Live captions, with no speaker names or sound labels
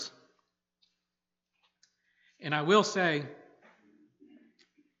And I will say,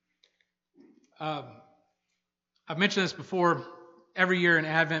 I've mentioned this before, every year in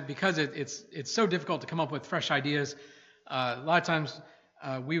Advent, because it's so difficult to come up with fresh ideas. A lot of times,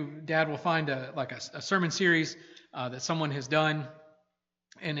 Dad will find a sermon series that someone has done,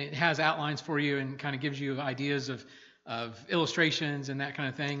 and it has outlines for you and kind of gives you ideas of illustrations and that kind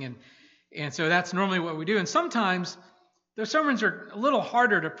of thing. And so that's normally what we do. And sometimes those sermons are a little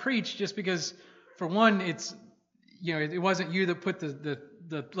harder to preach just because, for one, it wasn't you that put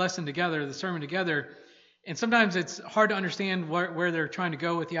the lesson together, the sermon together. And sometimes it's hard to understand where they're trying to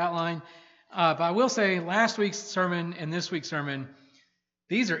go with the outline. But I will say last week's sermon and this week's sermon,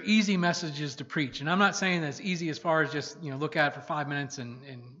 these are easy messages to preach. And I'm not saying that it's easy as far as just, look at it for 5 minutes and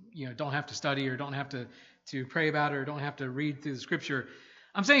don't have to study or don't have to pray about it or don't have to read through the scripture.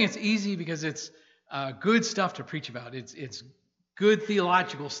 I'm saying it's easy because it's good stuff to preach about. It's good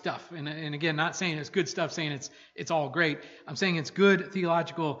theological stuff. And again, not saying it's good stuff, saying it's all great. I'm saying it's good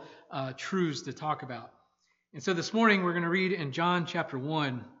theological truths to talk about. And so this morning we're going to read in John chapter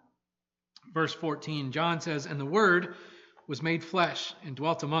 1, verse 14. John says, "And the Word was made flesh and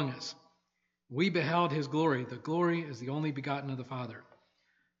dwelt among us. We beheld his glory. The glory is the only begotten of the Father,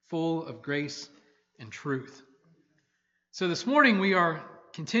 full of grace and truth." So this morning we are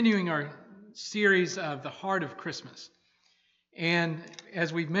continuing our series of the heart of Christmas. And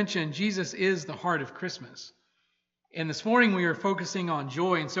as we've mentioned, Jesus is the heart of Christmas. And this morning we are focusing on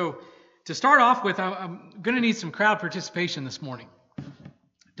joy. And so to start off with, I'm going to need some crowd participation this morning.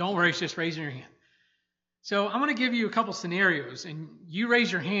 Don't worry, it's just raising your hand. So I'm going to give you a couple scenarios, and you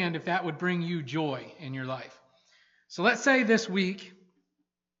raise your hand if that would bring you joy in your life. So let's say this week,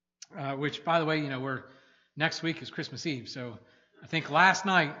 which, by the way, next week is Christmas Eve. So I think last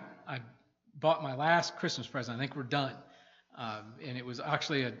night I bought my last Christmas present. I think we're done. And it was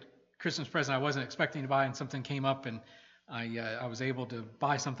actually a Christmas present I wasn't expecting to buy, and something came up, and I was able to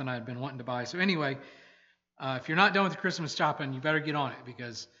buy something I had been wanting to buy. So anyway, if you're not done with the Christmas shopping, you better get on it,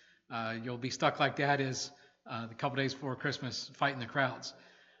 because you'll be stuck like Dad is the couple days before Christmas fighting the crowds.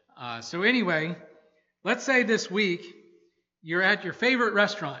 So anyway, let's say this week you're at your favorite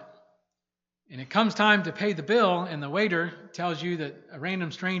restaurant, and it comes time to pay the bill, and the waiter tells you that a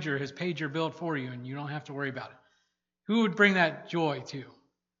random stranger has paid your bill for you, and you don't have to worry about it. Who would bring that joy to?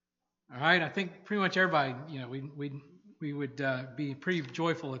 All right, I think pretty much everybody, we would be pretty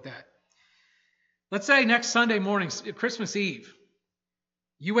joyful at that. Let's say next Sunday morning, Christmas Eve,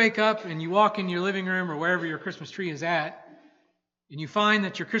 you wake up and you walk in your living room or wherever your Christmas tree is at, and you find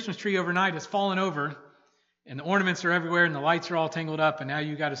that your Christmas tree overnight has fallen over, and the ornaments are everywhere, and the lights are all tangled up, and now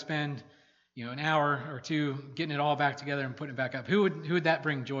you got to spend, an hour or two getting it all back together and putting it back up. Who would that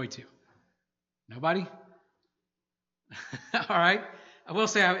bring joy to? Nobody? All right. I will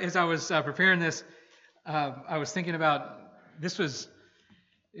say, as I was preparing this, I was thinking about it was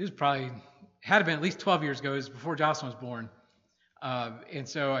probably, had to been at least 12 years ago. It was before Jocelyn was born. And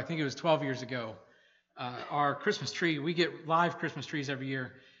so I think it was 12 years ago. Our Christmas tree, we get live Christmas trees every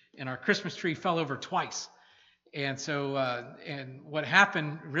year, and our Christmas tree fell over twice. And so, and what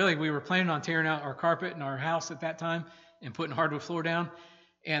happened, really, we were planning on tearing out our carpet in our house at that time and putting hardwood floor down.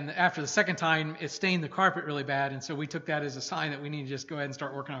 And after the second time, it stained the carpet really bad. And so we took that as a sign that we need to just go ahead and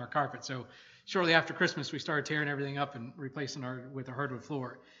start working on our carpet. So shortly after Christmas, we started tearing everything up and replacing with a hardwood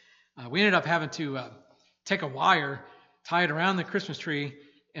floor. We ended up having to take a wire, tie it around the Christmas tree,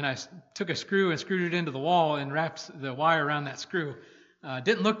 and I took a screw and screwed it into the wall and wrapped the wire around that screw.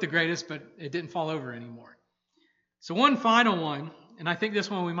 Didn't look the greatest, but it didn't fall over anymore. So one final one, and I think this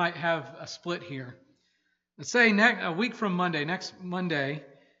one we might have a split here. Let's say a week from Monday, next Monday,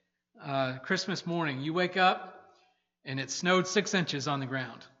 Christmas morning, you wake up and it snowed 6 inches on the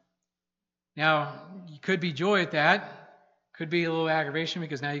ground. Now, you could be joy at that. Could be a little aggravation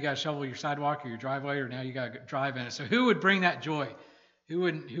because now you got to shovel your sidewalk or your driveway, or now you got to drive in it. So who would bring that joy? Who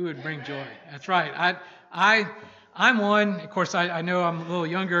would bring joy? That's right. I'm one. Of course, I know I'm a little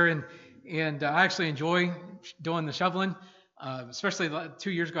younger, and I actually enjoy doing the shoveling. Especially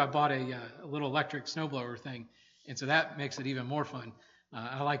 2 years ago, I bought a little electric snowblower thing, and so that makes it even more fun.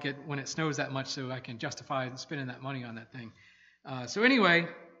 I like it when it snows that much, so I can justify spending that money on that thing. So anyway,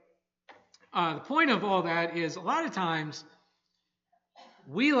 the point of all that is, a lot of times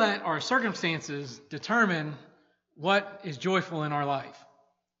we let our circumstances determine what is joyful in our life.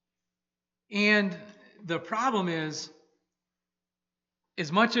 And the problem is,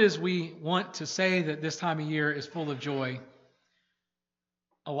 as much as we want to say that this time of year is full of joy,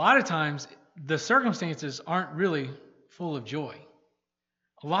 a lot of times the circumstances aren't really full of joy.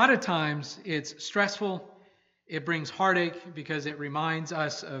 A lot of times it's stressful. It brings heartache because it reminds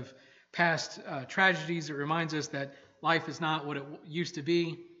us of past tragedies. It reminds us that life is not what it used to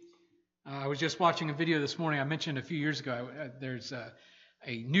be. I was just watching a video this morning. I mentioned a few years ago, there's a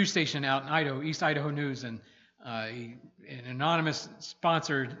news station out in Idaho, East Idaho News, and an anonymous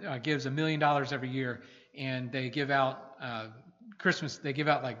sponsor gives $1 million every year, and they give out Christmas. They give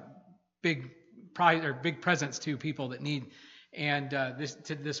out like big prize or big presents to people that need. And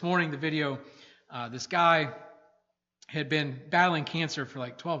this morning, the video, this guy had been battling cancer for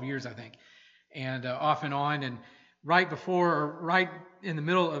like 12 years, I think, and off and on. And right in the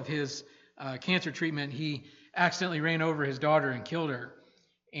middle of his cancer treatment, he accidentally ran over his daughter and killed her.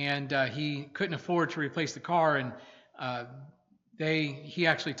 And he couldn't afford to replace the car, and he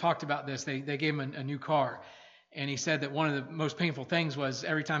actually talked about this. They gave him a new car, and he said that one of the most painful things was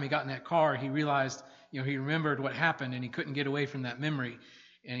every time he got in that car, he realized, he remembered what happened, and he couldn't get away from that memory.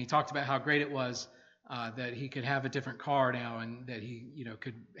 And he talked about how great it was that he could have a different car now, and that he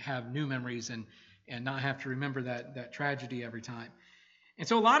could have new memories and not have to remember that tragedy every time. And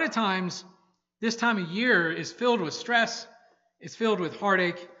so a lot of times, this time of year is filled with stress. It's filled with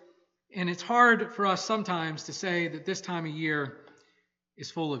heartache, and it's hard for us sometimes to say that this time of year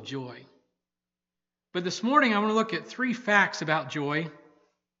is full of joy. But this morning I want to look at 3 facts about joy.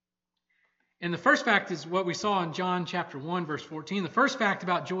 And the first fact is what we saw in John chapter 1, verse 14. The first fact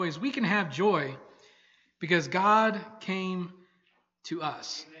about joy is we can have joy because God came to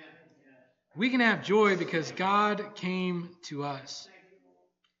us. We can have joy because God came to us.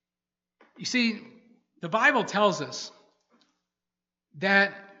 You see, the Bible tells us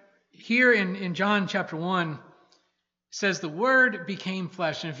that here in John chapter 1 says the Word became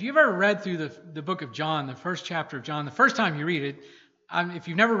flesh. And if you've ever read through the book of John, the first chapter of John, the first time you read it, if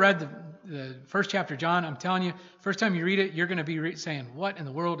you've never read the first chapter of John, I'm telling you, first time you read it, you're going to be saying, what in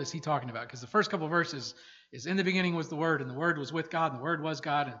the world is he talking about? Because the first couple of verses is, in the beginning was the Word, and the Word was with God, and the Word was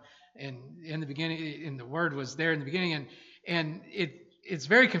God, and in the beginning, and the Word was there in the beginning, and it's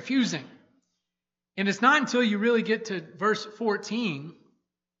very confusing. And it's not until you really get to verse 14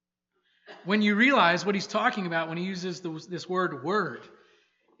 when you realize what he's talking about when he uses this word, word.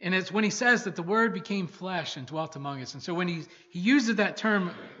 And it's when he says that the Word became flesh and dwelt among us. And so when he uses that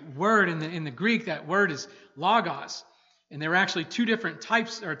term word in the Greek, that word is logos. And there are actually 2 different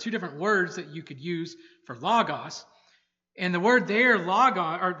types, or 2 different words that you could use for logos. And the word there,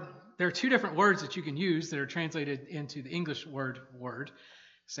 logos, or there are 2 different words that you can use that are translated into the English word.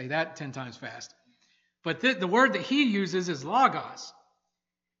 Say that 10 times fast. But the word that he uses is logos.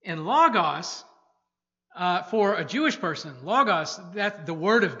 And logos, for a Jewish person, logos, that's the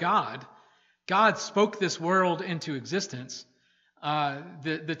word of God. God spoke this world into existence.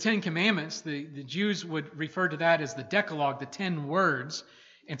 The 10 Commandments, the Jews would refer to that as the Decalogue, the 10 words.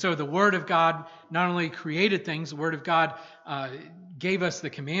 And so the Word of God not only created things, the Word of God gave us the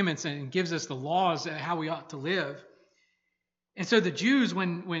commandments and gives us the laws how we ought to live. And so the Jews,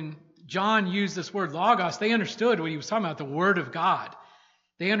 when John used this word logos, they understood what he was talking about, the Word of God.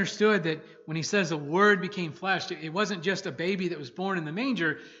 They understood that when he says the Word became flesh, it wasn't just a baby that was born in the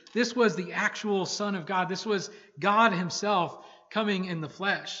manger. This was the actual Son of God. This was God himself coming in the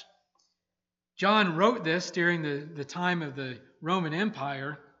flesh. John wrote this during the time of the Roman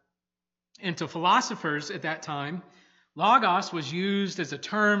Empire. And to philosophers at that time, logos was used as a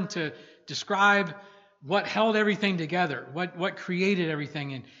term to describe what held everything together, what created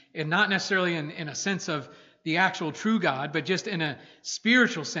everything, and not necessarily in a sense of the actual true God, but just in a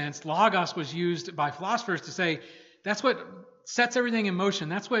spiritual sense. Logos was used by philosophers to say that's what sets everything in motion.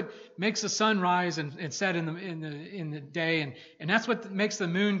 That's what makes the sun rise and set in the day, and that's what makes the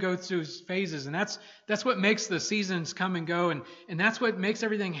moon go through phases, and that's what makes the seasons come and go, and that's what makes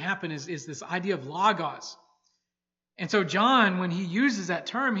everything happen is this idea of logos. And so John, when he uses that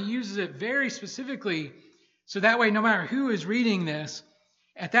term, he uses it very specifically, so that way no matter who is reading this,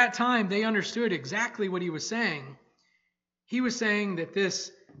 at that time they understood exactly what he was saying. He was saying that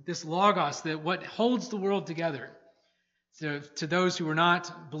this logos, that what holds the world together, to those who were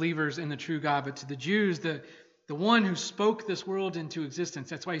not believers in the true God, but to the Jews, the one who spoke this world into existence.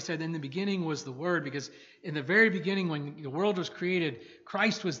 That's why he said in the beginning was the Word, because in the very beginning when the world was created,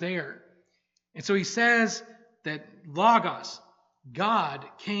 Christ was there. And so he says that logos, God,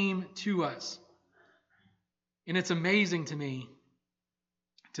 came to us. And it's amazing to me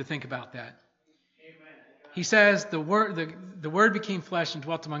to think about that. He says the Word became flesh and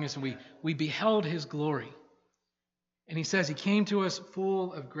dwelt among us, and we beheld his glory. And he says he came to us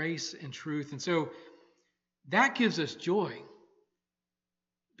full of grace and truth. And so that gives us joy,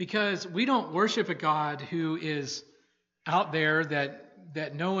 because we don't worship a God who is out there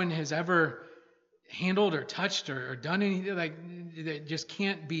that no one has ever handled or touched or done anything, like that just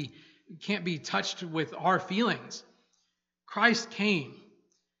can't be can't be touched with our feelings. Christ came.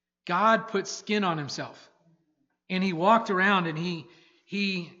 God put skin on himself. And he walked around and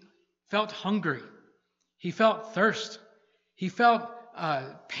he felt hungry. He felt thirst. He felt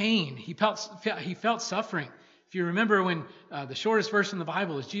pain. He felt suffering. If you remember when the shortest verse in the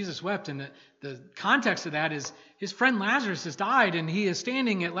Bible is Jesus wept, and the context of that is his friend Lazarus has died, and he is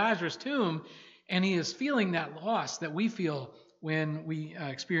standing at Lazarus' tomb, and he is feeling that loss that we feel when we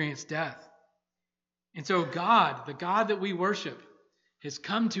experience death. And so God, the God that we worship, has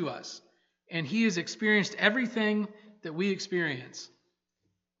come to us, and he has experienced everything that we experience,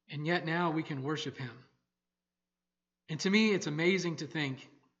 and yet now we can worship him. And to me, it's amazing to think,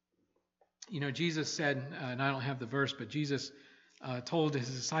 Jesus said, and I don't have the verse, but Jesus told his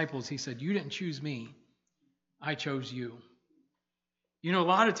disciples, he said, "You didn't choose me, I chose you." A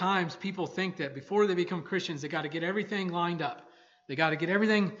lot of times people think that before they become Christians, they got to get everything lined up. They got to get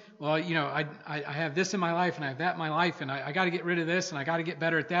everything, I have this in my life, and I have that in my life, and I got to get rid of this, and I got to get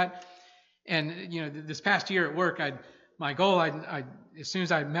better at that. And, this past year at work, my goal, as soon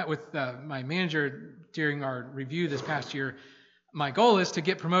as I met with my manager during our review this past year, my goal is to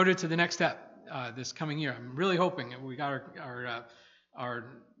get promoted to the next step this coming year. I'm really hoping. We got our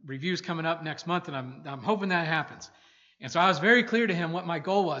reviews coming up next month, and I'm hoping that happens. And so I was very clear to him what my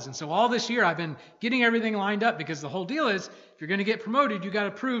goal was. And so all this year I've been getting everything lined up, because the whole deal is, if you're going to get promoted, you got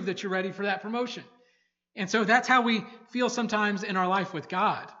to prove that you're ready for that promotion. And so that's how we feel sometimes in our life with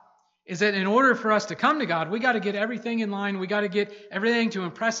God, is that in order for us to come to God, we got to get everything in line. We got to get everything to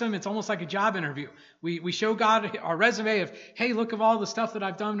impress him. It's almost like a job interview. We show God our resume of, hey, look at all the stuff that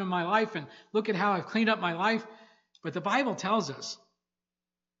I've done in my life, and look at how I've cleaned up my life. But the Bible tells us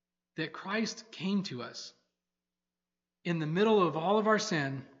that Christ came to us in the middle of all of our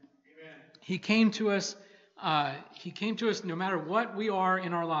sin. Amen. He came to us no matter what we are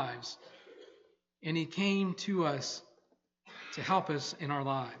in our lives. And he came to us to help us in our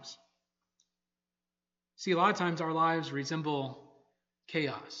lives. See, a lot of times our lives resemble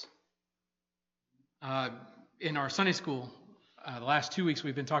chaos. In our Sunday school, the last 2 weeks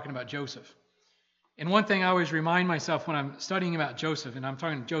we've been talking about Joseph. And one thing I always remind myself when I'm studying about Joseph, and I'm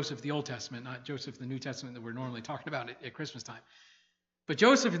talking Joseph the Old Testament, not Joseph the New Testament that we're normally talking about at Christmas time. But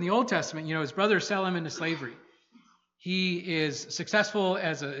Joseph in the Old Testament, his brothers sell him into slavery. He is successful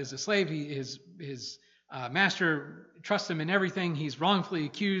as a slave. His master trusts him in everything. He's wrongfully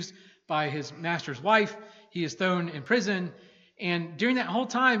accused by his master's wife. He is thrown in prison. And during that whole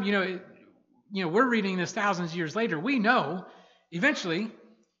time, we're reading this thousands of years later. We know eventually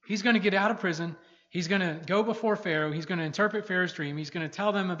he's going to get out of prison. He's going to go before Pharaoh. He's going to interpret Pharaoh's dream. He's going to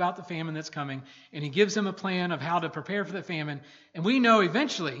tell them about the famine that's coming. And he gives them a plan of how to prepare for the famine. And we know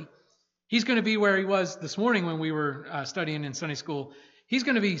eventually he's going to be where he was this morning when we were studying in Sunday school. He's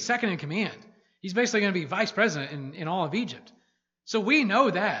going to be second in command. He's basically going to be vice president in all of Egypt. So we know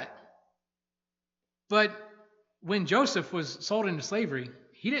that. But when Joseph was sold into slavery,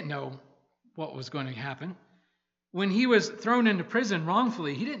 he didn't know what was going to happen. When he was thrown into prison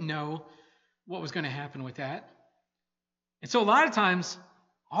wrongfully, he didn't know what was going to happen with that. And so a lot of times,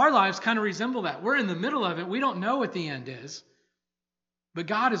 our lives kind of resemble that. We're in the middle of it. We don't know what the end is. But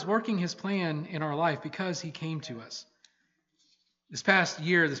God is working his plan in our life because he came to us. This past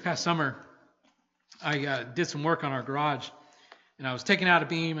summer, I did some work on our garage. And I was taking out a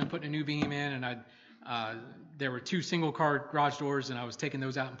beam and putting a new beam in. And there were 2 single-car garage doors. And I was taking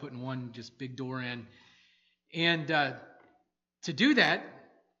those out and putting one just big door in. And to do that,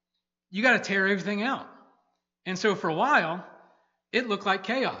 you got to tear everything out. And so for a while, it looked like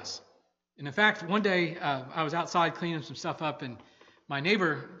chaos. And in fact, one day I was outside cleaning some stuff up, and my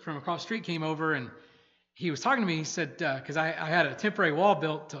neighbor from across the street came over, and he was talking to me. He said, because I had a temporary wall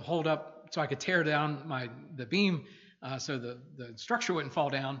built to hold up so I could tear down the beam so the structure wouldn't fall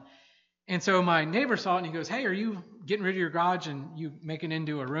down. And so my neighbor saw it, and he goes, "Hey, are you getting rid of your garage and you making it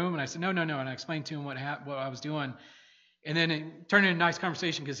into a room?" And I said, No. And I explained to him what I was doing. And then it turned into a nice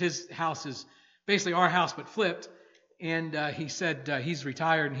conversation because his house is basically our house but flipped. And he said he's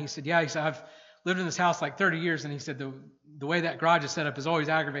retired. And he said, he said, I've lived in this house like 30 years. And he said, the way that garage is set up has always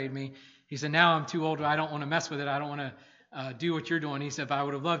aggravated me. He said, now I'm too old. I don't want to mess with it. I don't want to do what you're doing. He said, but I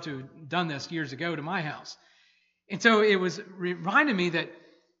would have loved to have done this years ago to my house. And so it was reminding me that,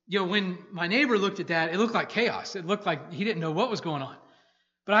 when my neighbor looked at that, it looked like chaos. It looked like he didn't know what was going on.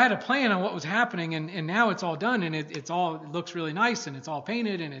 But I had a plan on what was happening, and now it's all done, and it looks really nice, and it's all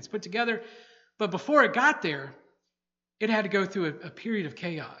painted, and it's put together. But before it got there, it had to go through a period of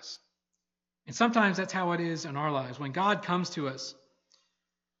chaos. And sometimes that's how it is in our lives. When God comes to us,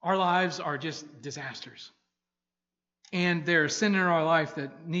 our lives are just disasters. and there's sin in our life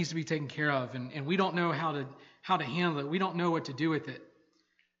that needs to be taken care of, and we don't know how to handle it. We don't know what to do with it.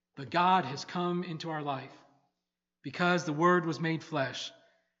 But God has come into our life because the Word was made flesh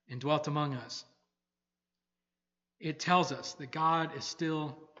and dwelt among us. It tells us that God is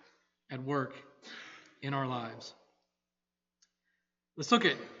still at work in our lives. Let's look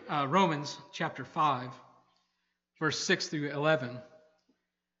at Romans chapter 5, verse 6 through 11.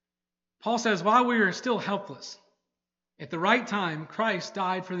 Paul says, while we were still helpless, at the right time, Christ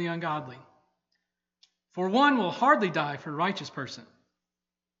died for the ungodly. For one will hardly die for a righteous person,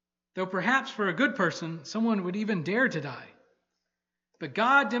 though perhaps for a good person, someone would even dare to die. But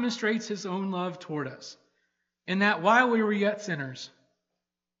God demonstrates his own love toward us, in that while we were yet sinners,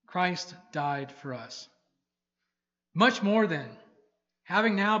 Christ died for us. Much more then,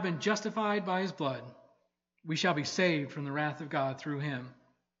 having now been justified by his blood, we shall be saved from the wrath of God through him.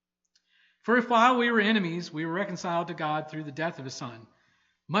 For if while we were enemies, we were reconciled to God through the death of his Son,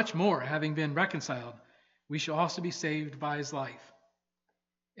 much more, having been reconciled, we shall also be saved by his life.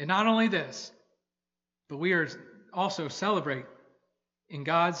 And not only this, but we are also celebrate in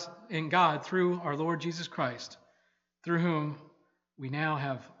God through our Lord Jesus Christ, through whom we now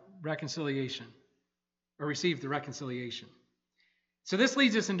have reconciliation, or received the reconciliation. So this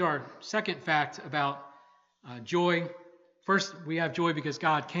leads us into our second fact about joy. First, we have joy because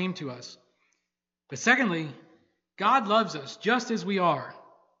God came to us. But secondly, God loves us just as we are,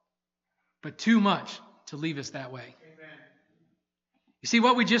 but too much to leave us that way. Amen. You see,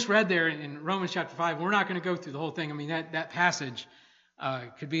 what we just read there in Romans chapter 5, we're not going to go through the whole thing. I mean, that passage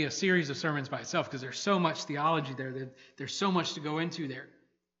could be a series of sermons by itself because there's so much theology there. There's so much to go into there.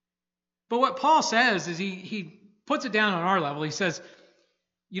 But what Paul says is he puts it down on our level. He says,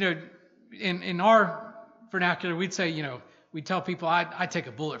 in our vernacular, we'd say, we'd tell people, I'd take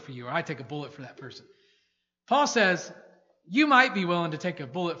a bullet for you, or I'd take a bullet for that person. Paul says, you might be willing to take a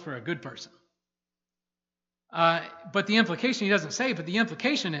bullet for a good person. But the implication, he doesn't say, but the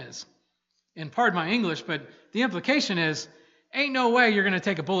implication is, and pardon my English, but the implication is, ain't no way you're going to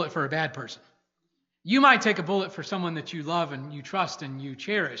take a bullet for a bad person. You might take a bullet for someone that you love and you trust and you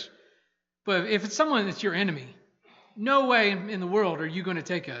cherish. But if it's someone that's your enemy, no way in the world are you going to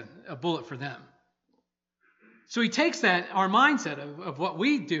take a bullet for them. So he takes that, our mindset of what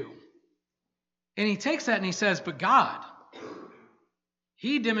we do, and he takes that and he says, but God,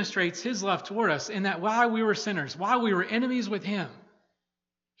 he demonstrates his love toward us in that while we were sinners, while we were enemies with him,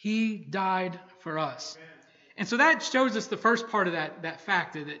 he died for us. And so that shows us the first part of that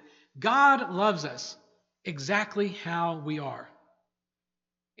fact, that God loves us exactly how we are.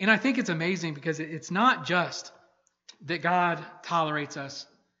 And I think it's amazing because it's not just that God tolerates us.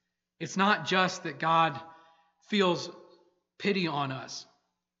 It's not just that God feels pity on us.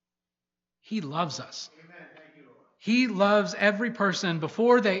 He loves us. Amen. Thank you, Lord. He loves every person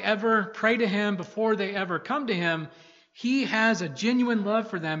before they ever pray to him, before they ever come to him. He has a genuine love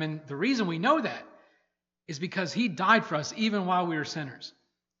for them. And the reason we know that is because he died for us even while we were sinners.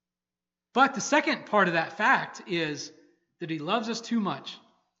 But the second part of that fact is that he loves us too much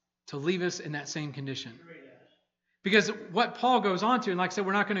to leave us in that same condition. Because what Paul goes on to, and like I said,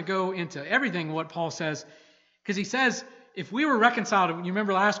 we're not going to go into everything what Paul says, because he says, if we were reconciled, you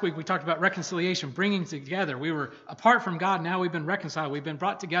remember last week we talked about reconciliation, bringing together. We were apart from God, now we've been reconciled, we've been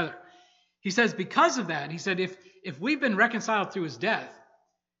brought together. He says, because of that, he said, if we've been reconciled through his death,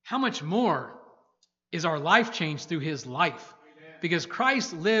 how much more is our life changed through his life? Amen. Because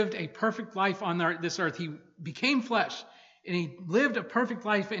Christ lived a perfect life on this earth. He became flesh, and he lived a perfect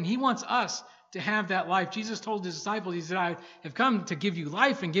life, and he wants us to have that life. Jesus told his disciples, he said, I have come to give you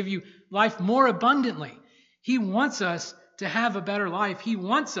life and give you life more abundantly. He wants us to have a better life. He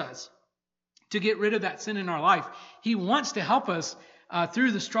wants us to get rid of that sin in our life. He wants to help us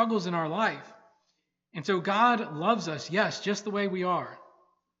through the struggles in our life. And so God loves us, yes, just the way we are.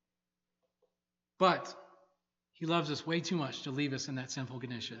 But he loves us way too much to leave us in that sinful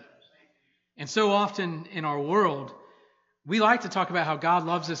condition. And so often in our world, we like to talk about how God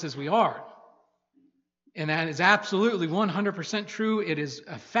loves us as we are. And that is absolutely 100% true. It is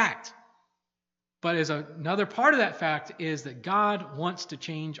a fact. But as another part of that fact is that God wants to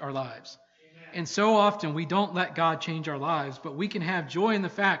change our lives. Amen. And so often we don't let God change our lives, but we can have joy in the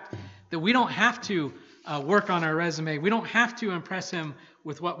fact that we don't have to work on our resume. We don't have to impress him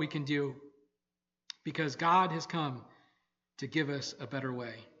with what we can do, because God has come to give us a better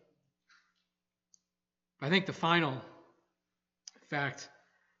way. I think the final fact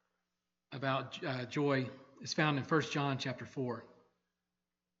about joy is found in 1 John chapter 4.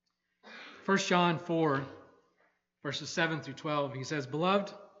 1 John 4, verses 7 through 12, he says,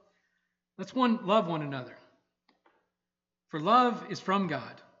 Beloved, let's love one another. For love is from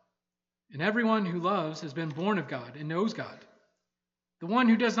God, and everyone who loves has been born of God and knows God. The one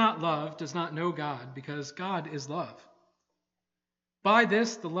who does not love does not know God, because God is love. By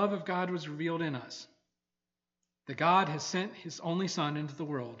this, the love of God was revealed in us, that God has sent his only Son into the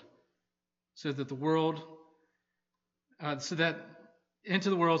world, so that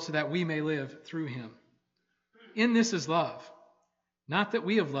we may live through him. In this is love, not that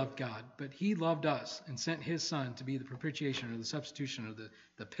we have loved God, but he loved us and sent his Son to be the propitiation or the substitution or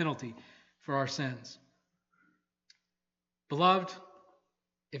the penalty for our sins. Beloved,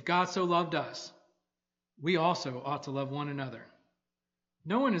 if God so loved us, we also ought to love one another.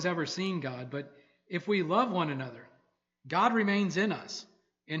 No one has ever seen God, but if we love one another, God remains in us,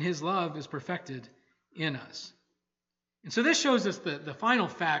 and his love is perfected in us. And so this shows us the final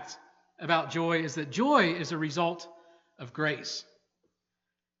fact about joy is that joy is a result of grace.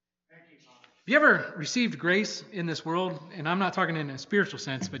 Have you ever received grace in this world? And I'm not talking in a spiritual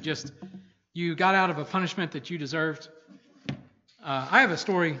sense, but just you got out of a punishment that you deserved. I have a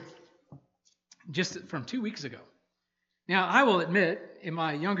story just from 2 weeks ago. Now, I will admit, in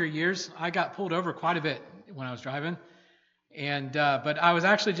my younger years, I got pulled over quite a bit when I was driving. But I was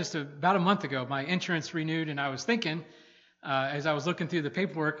actually just about a month ago, my insurance renewed, and I was thinking, as I was looking through the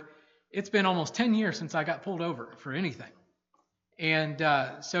paperwork, it's been almost 10 years since I got pulled over for anything. And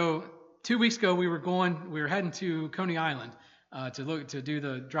so 2 weeks ago, we were heading to Coney Island to do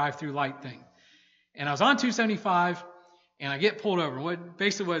the drive-through light thing. And I was on 275, and I get pulled over. What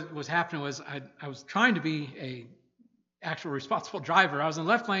was happening was I was trying to be a actual responsible driver. I was in the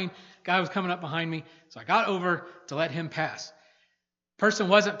left lane, guy was coming up behind me, so I got over to let him pass. Person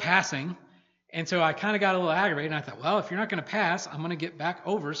wasn't passing, and so I kind of got a little aggravated, and I thought, well, if you're not going to pass, I'm going to get back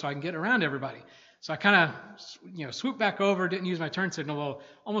over so I can get around everybody. So I kind of swooped back over, didn't use my turn signal. Well,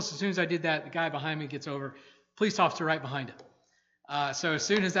 almost as soon as I did that, the guy behind me gets over, police officer right behind him. So as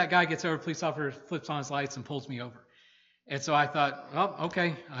soon as that guy gets over, police officer flips on his lights and pulls me over. And so I thought, well,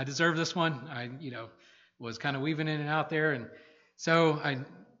 okay, I deserve this one. I was kind of weaving in and out there. And so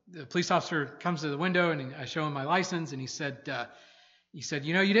the police officer comes to the window, and I show him my license, and he said,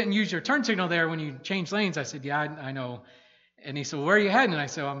 you didn't use your turn signal there when you changed lanes. I said, yeah, I know. And he said, well, where are you heading? And I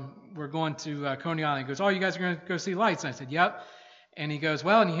said, we're going to Coney Island. He goes, oh, you guys are going to go see lights? And I said, yep. And he goes,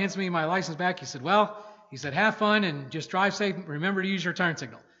 well, and he hands me my license back. He said, have fun and just drive safe. Remember to use your turn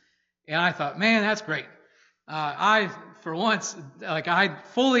signal. And I thought, man, that's great. For once, I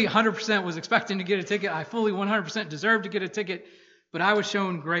fully 100% was expecting to get a ticket. I fully 100% deserved to get a ticket, but I was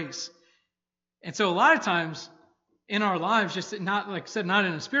shown grace. And so a lot of times in our lives, just not, like I said, not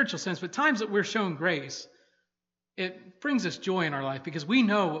in a spiritual sense, but times that we're shown grace, it brings us joy in our life because we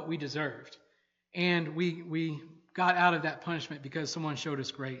know what we deserved. And we got out of that punishment because someone showed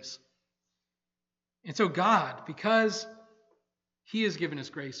us grace. And so God, because he has given us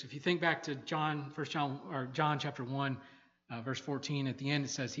grace. If you think back to John chapter 1, verse 14, at the end it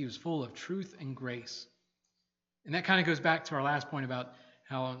says he was full of truth and grace. And that kind of goes back to our last point about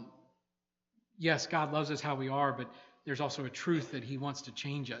how, yes, God loves us how we are, but there's also a truth that he wants to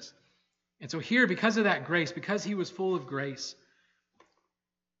change us. And so here, because of that grace, because he was full of grace,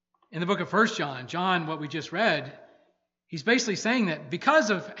 in the book of 1 John, what we just read, he's basically saying that because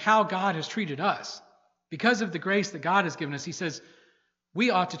of how God has treated us, because of the grace that God has given us, he says, we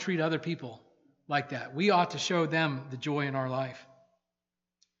ought to treat other people like that. We ought to show them the joy in our life.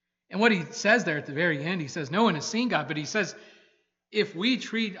 And what he says there at the very end, he says, no one has seen God, but he says, if we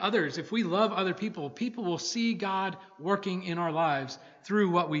treat others, if we love other people, people will see God working in our lives through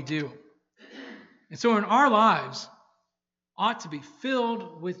what we do. And so in our lives ought to be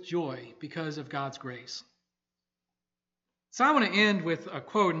filled with joy because of God's grace. So I want to end with a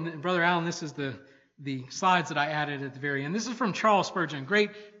quote, and Brother Allen, this is the slides that I added at the very end. This is from Charles Spurgeon,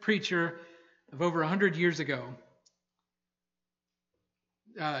 great preacher of over 100 years ago.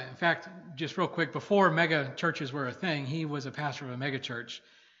 In fact, just real quick, before mega churches were a thing, he was a pastor of a mega church,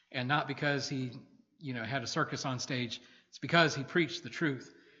 and not because he, had a circus on stage. It's because he preached the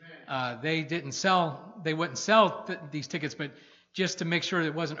truth. They wouldn't sell these tickets, but just to make sure that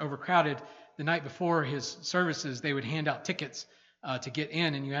it wasn't overcrowded, the night before his services, they would hand out tickets to get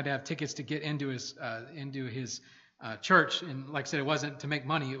in, and you had to have tickets to get into his church. And like I said, it wasn't to make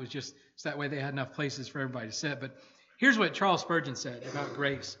money; it was just so that way they had enough places for everybody to sit. But here's what Charles Spurgeon said about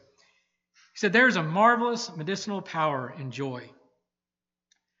grace. He said, "There is a marvelous medicinal power in joy.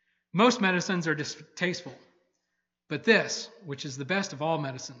 Most medicines are distasteful, but this, which is the best of all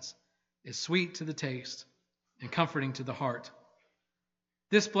medicines, is sweet to the taste and comforting to the heart.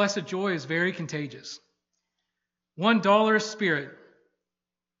 This blessed joy is very contagious. One dolorous spirit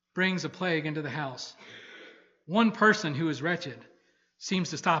brings a plague into the house. One person who is wretched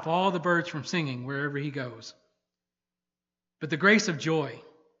seems to stop all the birds from singing wherever he goes. But the grace of joy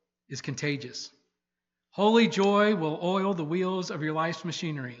is contagious. Holy joy will oil the wheels of your life's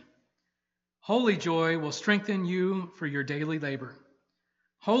machinery. Holy joy will strengthen you for your daily labor.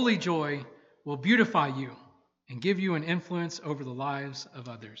 Holy joy will beautify you and give you an influence over the lives of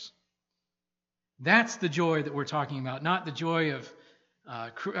others. That's the joy that we're talking about, not the joy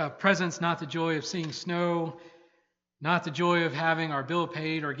of presents, not the joy of seeing snow, not the joy of having our bill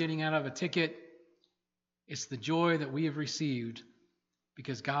paid or getting out of a ticket. It's the joy that we have received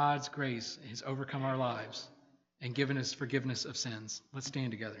because God's grace has overcome our lives and given us forgiveness of sins. Let's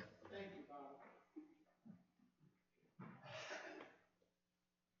stand together. Thank you, Father.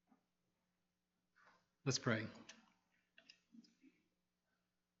 Let's pray.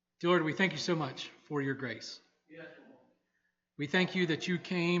 Dear Lord, we thank you so much for your grace. Yes, Lord. We thank you that you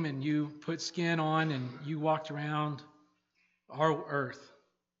came and you put skin on and you walked around our earth.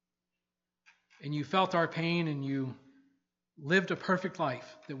 And you felt our pain and you lived a perfect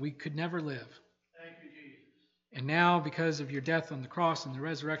life that we could never live. Thank you, Jesus. And now, because of your death on the cross and the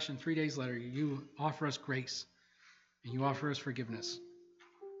resurrection 3 days later, you offer us grace and you offer us forgiveness.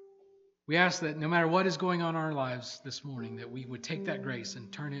 We ask that no matter what is going on in our lives this morning, that we would take that grace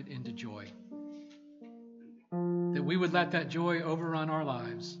and turn it into joy. That we would let that joy overrun our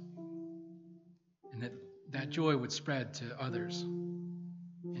lives and that that joy would spread to others.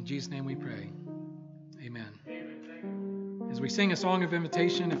 In Jesus' name we pray. Amen. As we sing a song of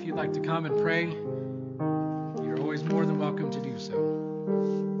invitation, if you'd like to come and pray, you're always more than welcome to do so.